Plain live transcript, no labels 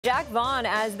Jacque Vaughn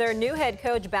as their new head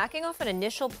coach, backing off an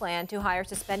initial plan to hire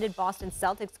suspended Boston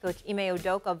Celtics coach Ime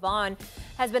Udoka. Vaughn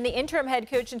has been the interim head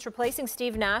coach since replacing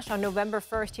Steve Nash on November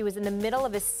 1st. He was in the middle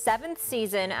of his 7th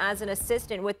season as an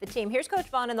assistant with the team. Here's Coach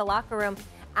Vaughn in the locker room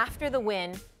after the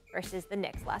win versus the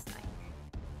Knicks last night.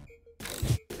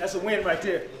 That's a win right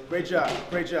there. Great job.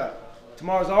 Great job.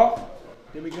 Tomorrow's off.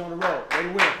 Then we get on the road. Ready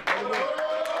to win. Ready to win.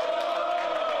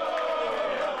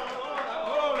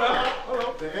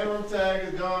 The interim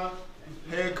tag is gone.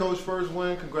 Head coach first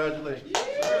win. Congratulations.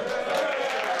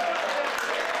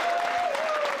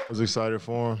 I was excited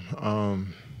for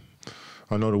him.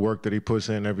 I know the work that he puts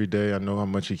in every day. I know how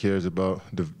much he cares about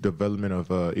the development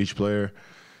of each player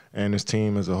and his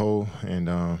team as a whole. And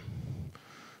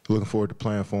looking forward to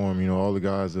playing for him. You know, all the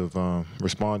guys have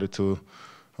responded to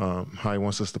how he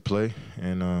wants us to play.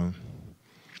 And,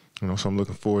 you know, so I'm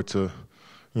looking forward to,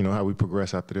 you know, how we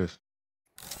progress after this.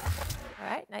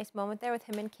 All right, nice moment there with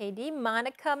him and KD.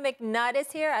 Monica McNutt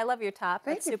is here. I love your top.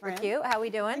 That's super cute. How are we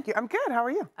doing? Thank you. I'm good. How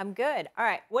are you? I'm good. All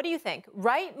right, what do you think?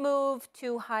 Right move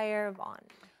to hire Vaughn?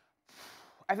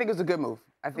 I think it was a good move.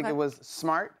 I think it was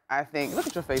smart. I think, look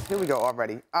at your face. Here we go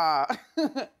already. I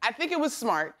think it was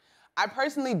smart. I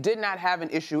personally did not have an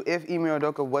issue if Ime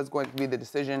Udoka was going to be the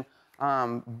decision.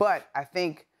 But I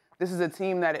think this is a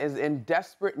team that is in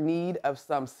desperate need of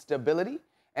some stability.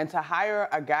 And to hire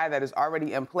a guy that is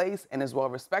already in place and is well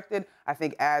respected, I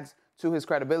think adds to his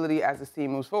credibility as this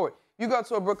team moves forward. You go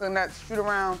to a Brooklyn Nets shoot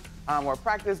around or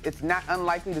practice, it's not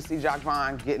unlikely to see Jacque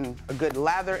Vaughn getting a good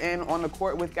lather in on the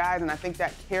court with guys, and I think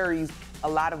that carries a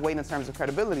lot of weight in terms of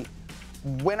credibility.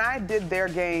 When I did their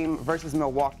game versus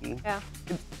Milwaukee,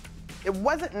 it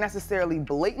wasn't necessarily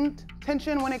blatant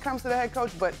tension when it comes to the head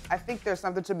coach, but I think there's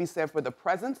something to be said for the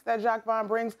presence that Jacque Vaughn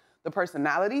brings, the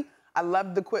personality. I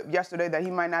loved the quip yesterday that he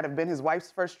might not have been his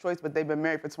wife's first choice, but they've been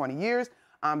married for 20 years.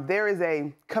 There is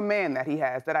a command that he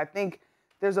has that I think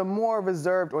there's a more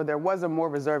reserved, or there was a more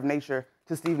reserved nature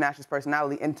to Steve Nash's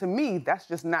personality. And to me, that's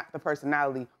just not the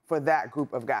personality for that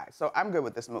group of guys. So I'm good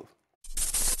with this move.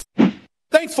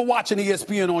 Thanks for watching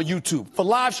ESPN on YouTube. For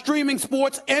live streaming,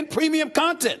 sports, and premium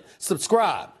content,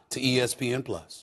 subscribe to ESPN+.